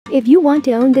If you want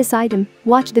to own this item,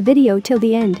 watch the video till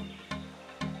the end.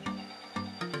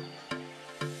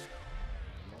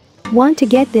 Want to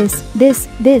get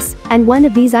this, and one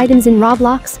of these items in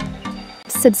Roblox?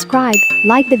 Subscribe,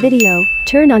 like the video,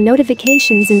 turn on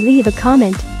notifications and leave a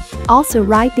comment. Also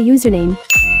write the username.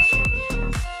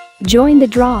 Join the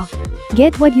draw.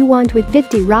 Get what you want with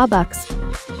 50 Robux.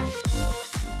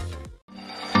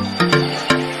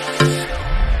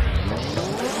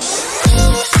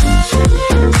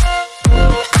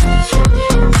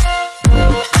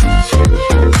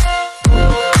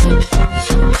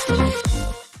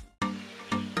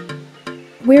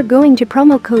 We're going to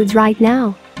promo codes right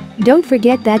now. Don't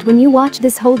forget that when you watch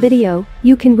this whole video,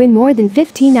 you can win more than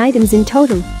 15 items in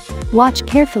total. Watch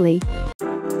carefully.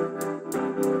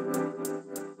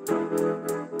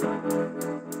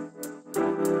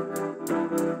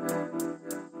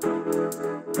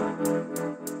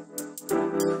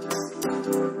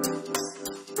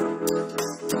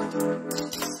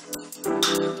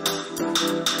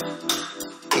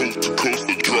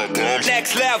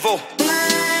 Next level.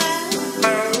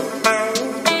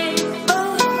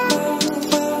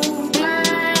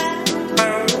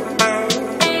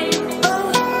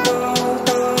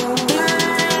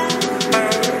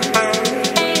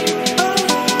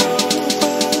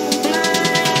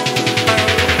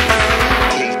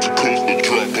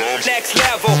 Next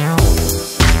level.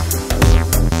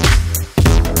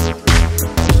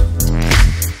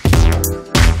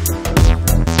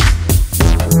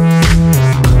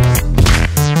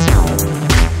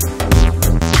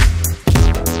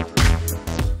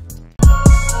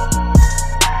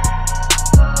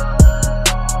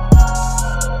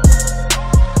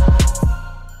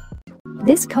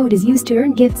 This code is used to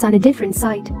earn gifts on a different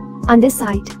site. On this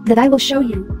site that I will show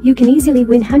you, you can easily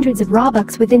win hundreds of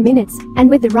Robux within minutes, and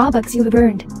with the Robux you have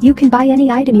earned, you can buy any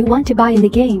item you want to buy in the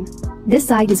game. This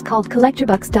site is called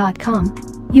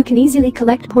collectorbucks.com. You can easily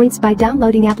collect points by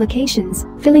downloading applications,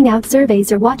 filling out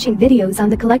surveys or watching videos on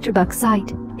the Collectorbucks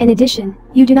site. In addition,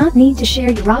 you do not need to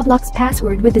share your Roblox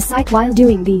password with the site while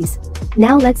doing these.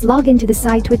 Now let's log into the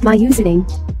site with my username.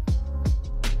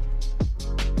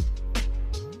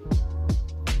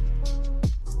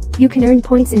 You can earn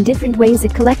points in different ways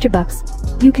at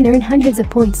Collectorbucks. You can earn hundreds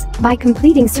of points by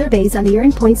completing surveys on the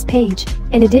Earn Points page.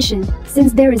 In addition,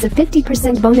 since there is a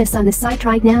 50% bonus on the site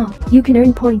right now, you can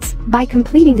earn points by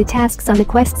completing the tasks on the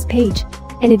quests page.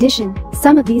 In addition,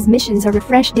 some of these missions are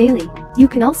refreshed daily. You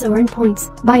can also earn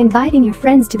points by inviting your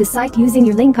friends to the site using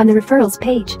your link on the referrals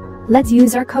page. Let's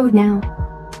use our code now.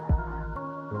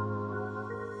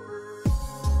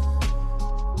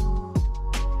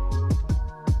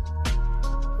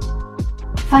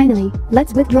 Finally,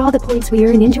 let's withdraw the points we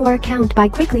earn into our account by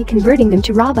quickly converting them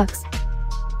to Robux.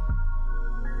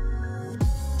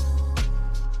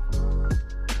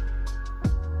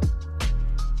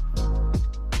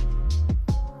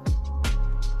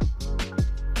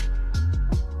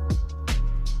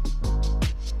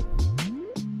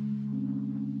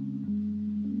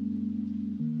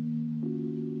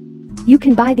 You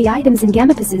can buy the items and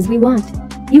gamapasses we want.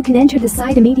 You can enter the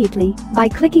site immediately by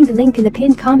clicking the link in the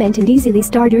pinned comment and easily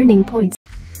start earning points.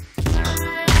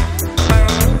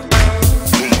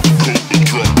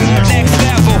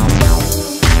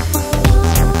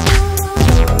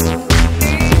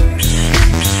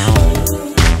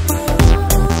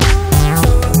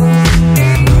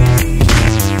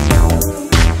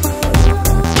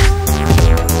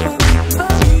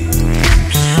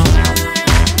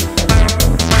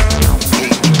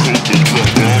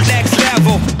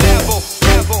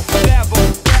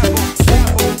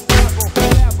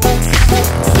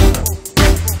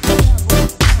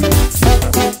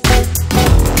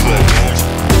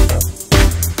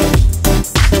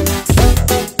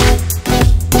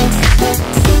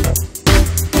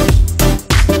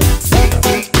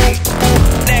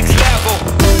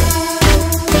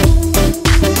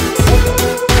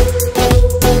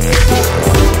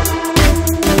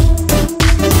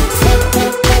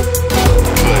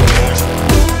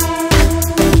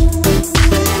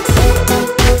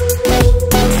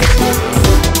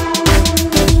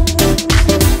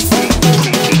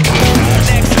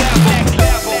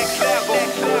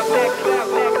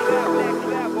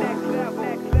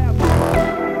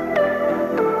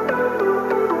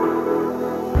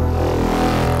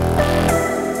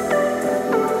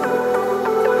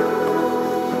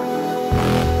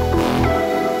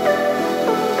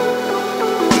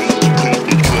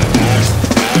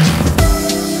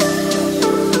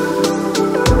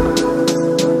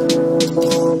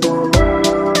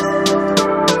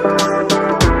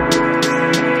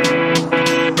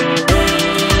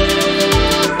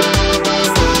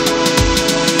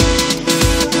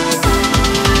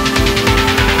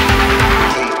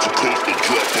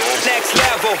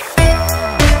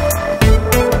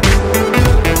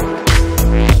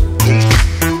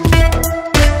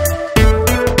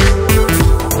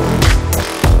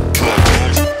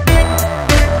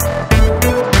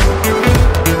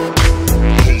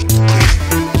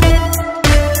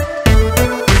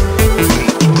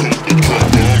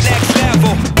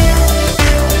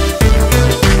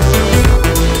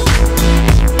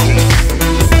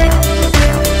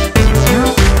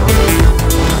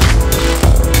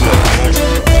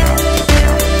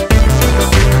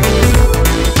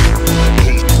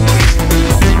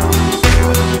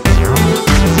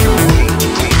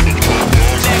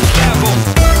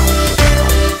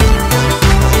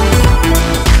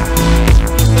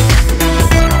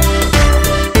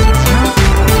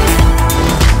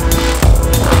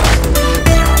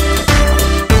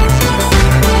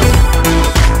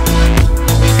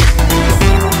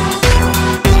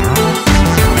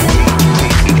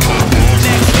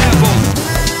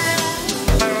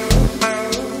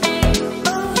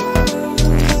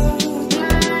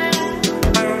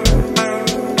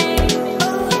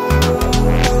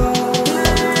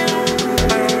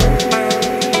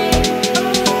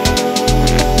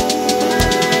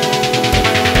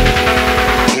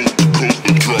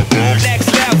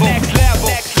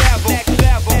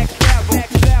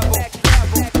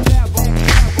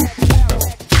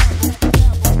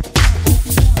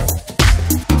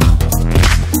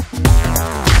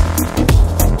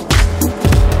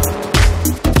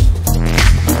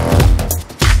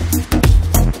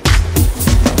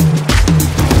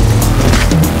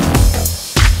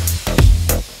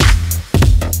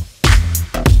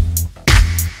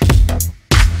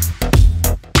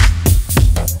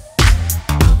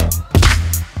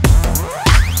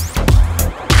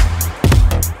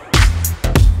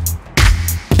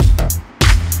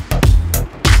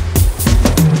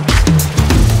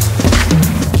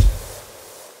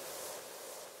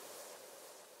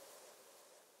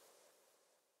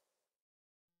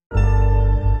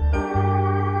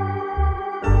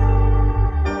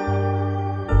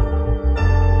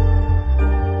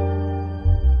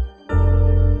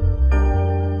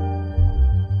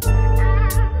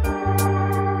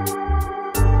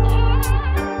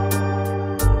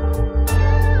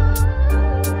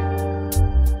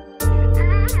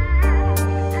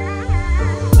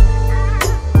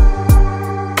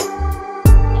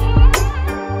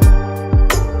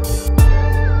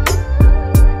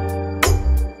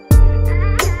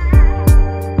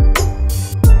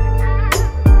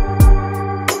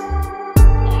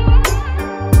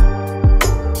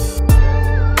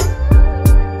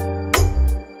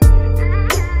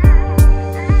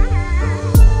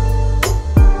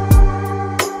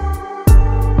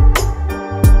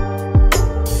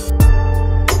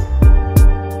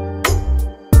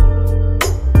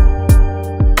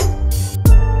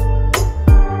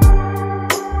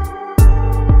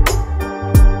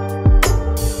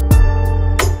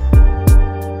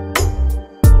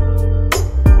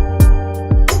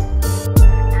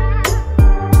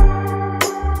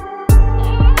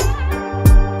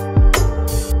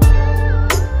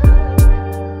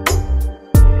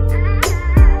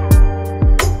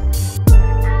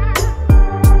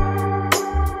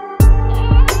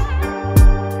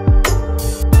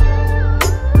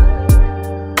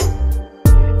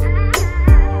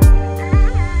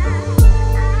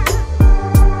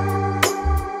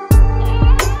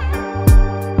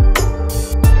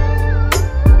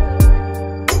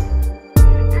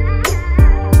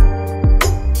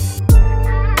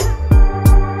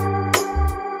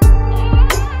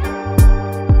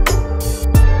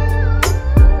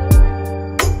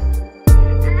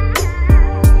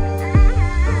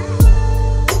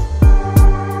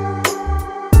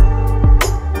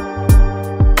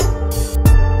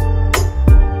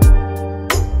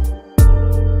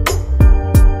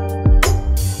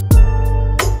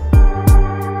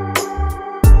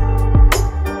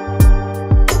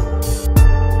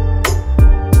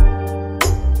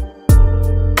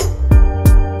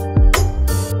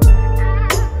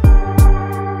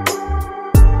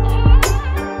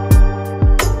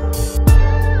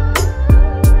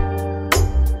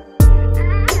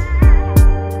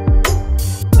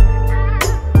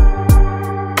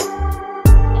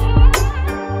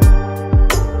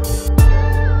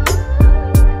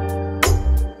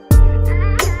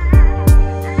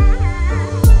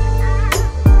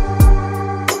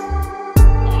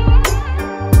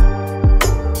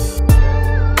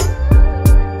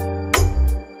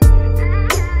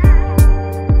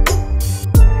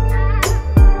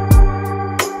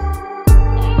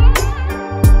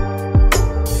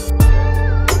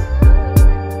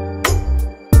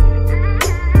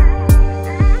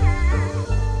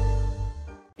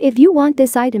 If you want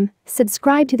this item,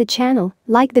 subscribe to the channel,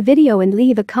 like the video and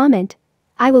leave a comment.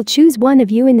 I will choose one of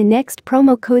you in the next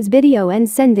promo codes video and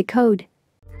send the code.